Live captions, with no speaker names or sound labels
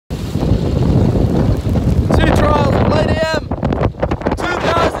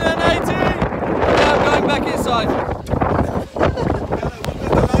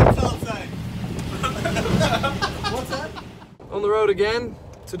again.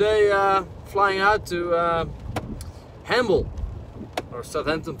 Today flying out to Hamble, or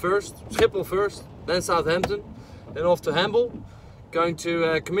Southampton first, Schiphol first, then Southampton, then off to Hamble. Going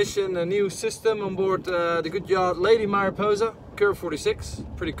to commission a new system on board the good yacht Lady Mariposa, Curve 46.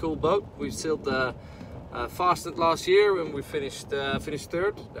 Pretty cool boat. We sailed Fastnet last year and we finished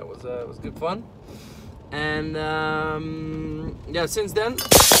third. That was good fun. And yeah, since then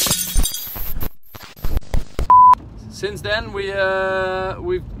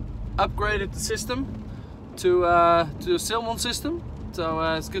we've upgraded the system to a Sailmon system. So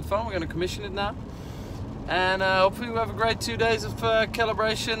it's good fun. We're going to commission it now. And hopefully we'll have a great 2 days of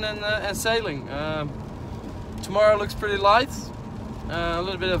calibration and sailing. Tomorrow looks pretty light. A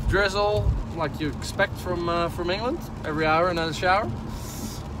little bit of drizzle, like you expect from England. Every hour another shower.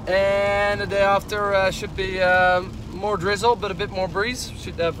 And the day after should be more drizzle, but a bit more breeze.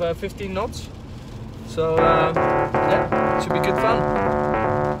 Should have 15 knots. So yeah, should be good fun.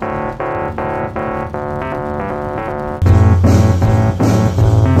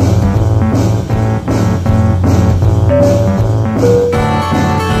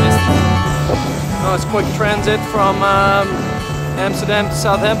 Nice quick transit from Amsterdam to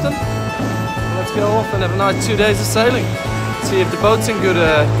Southampton. Let's go off and have a nice 2 days of sailing. See if the boat's in good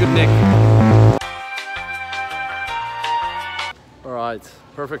nick. Alright,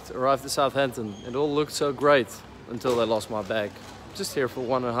 perfect. Arrived at Southampton. It all looked so great until they lost my bag. Just here for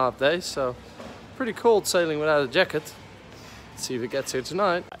 1.5 days, so pretty cold sailing without a jacket. Let's see if it gets here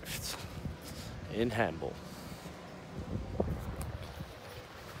tonight. In Hamble.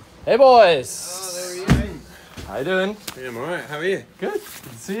 Hey boys! Oh, there he is. How you doing? Yeah, I'm alright. How are you? Good.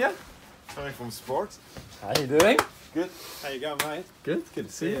 Good to see you. Coming from sport. How you doing? Good. How you going, mate? Good. Good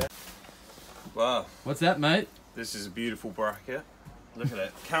to see you. Wow. What's that, mate? This is a beautiful bracket. Look at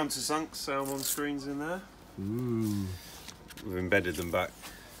it. Countersunk Sailmon screens in there. Ooh. We've embedded them back.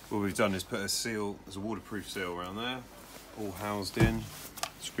 What we've done is put a seal, there's a waterproof seal around there, all housed in,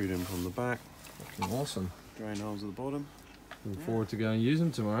 screwed in from the back. Fucking awesome. Drain holes at the bottom. Looking forward to go and use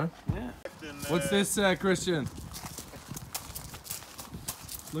them tomorrow. Yeah. What's this, Christian?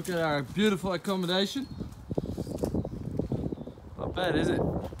 Look at our beautiful accommodation. Not bad, is it?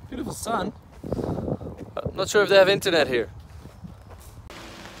 Beautiful sun. I'm not sure if they have internet here.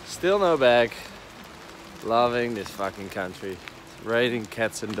 Still no bag. Loving this fucking country. It's raining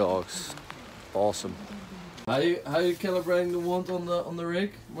cats and dogs. Awesome. How you calibrating the wand on the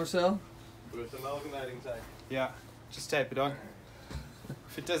rig, Marcel? With amalgamating tape. Yeah, just tape it on.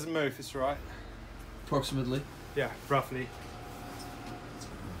 If it doesn't move, it's right. Approximately. Yeah, roughly.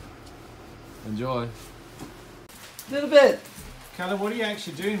 Enjoy. Little bit. Kalle, what are you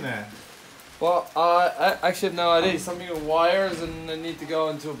actually doing there? Well, I actually have no idea. Something with wires, and they need to go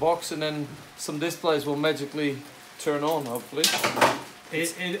into a box, and then some displays will magically turn on, hopefully.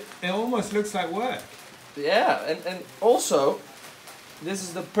 It almost looks like work. Yeah, and also, this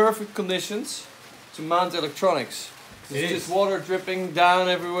is the perfect conditions to mount electronics. It's just water dripping down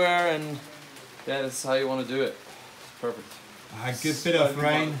everywhere, and yeah, that's how you want to do it. It's perfect. A good bit of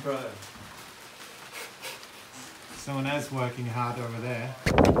rain. Someone else working hard over there.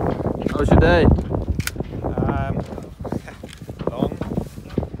 How's your day? Long.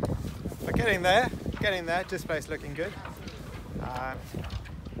 But getting there. Display's looking good.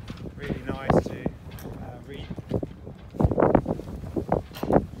 Really nice to read.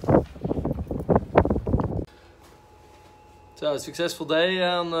 So, a successful day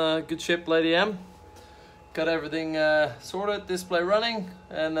on the good ship Lady M. Got everything sorted, display running,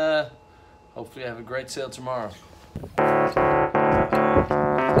 and hopefully have a great sail tomorrow.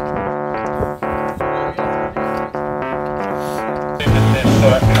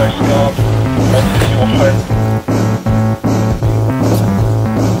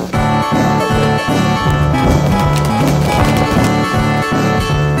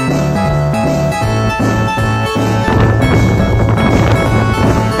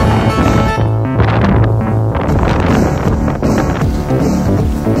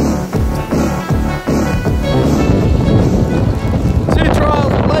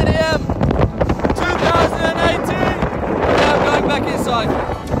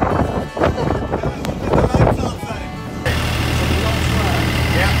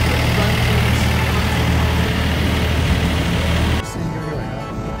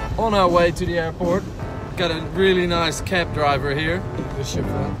 On our way to the airport, got a really nice cab driver here, the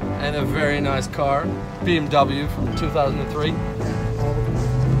chauffeur, and a very nice car, BMW from 2003.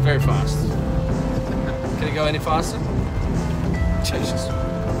 Very fast. Can it go any faster? Jesus.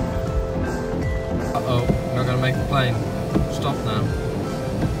 Uh-oh, not gonna make the plane. Stop now.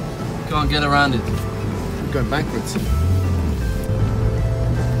 Can't get around it. I'm going backwards.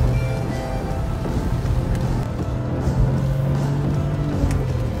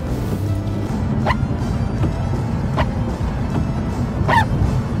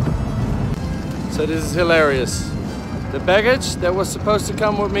 So this is hilarious. The baggage that was supposed to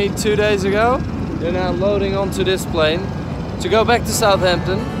come with me 2 days ago, they're now loading onto this plane to go back to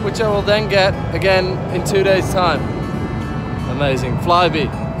Southampton, which I will then get again in 2 days' time. Amazing. Flybe,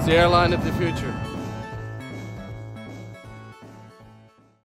 it's the airline of the future.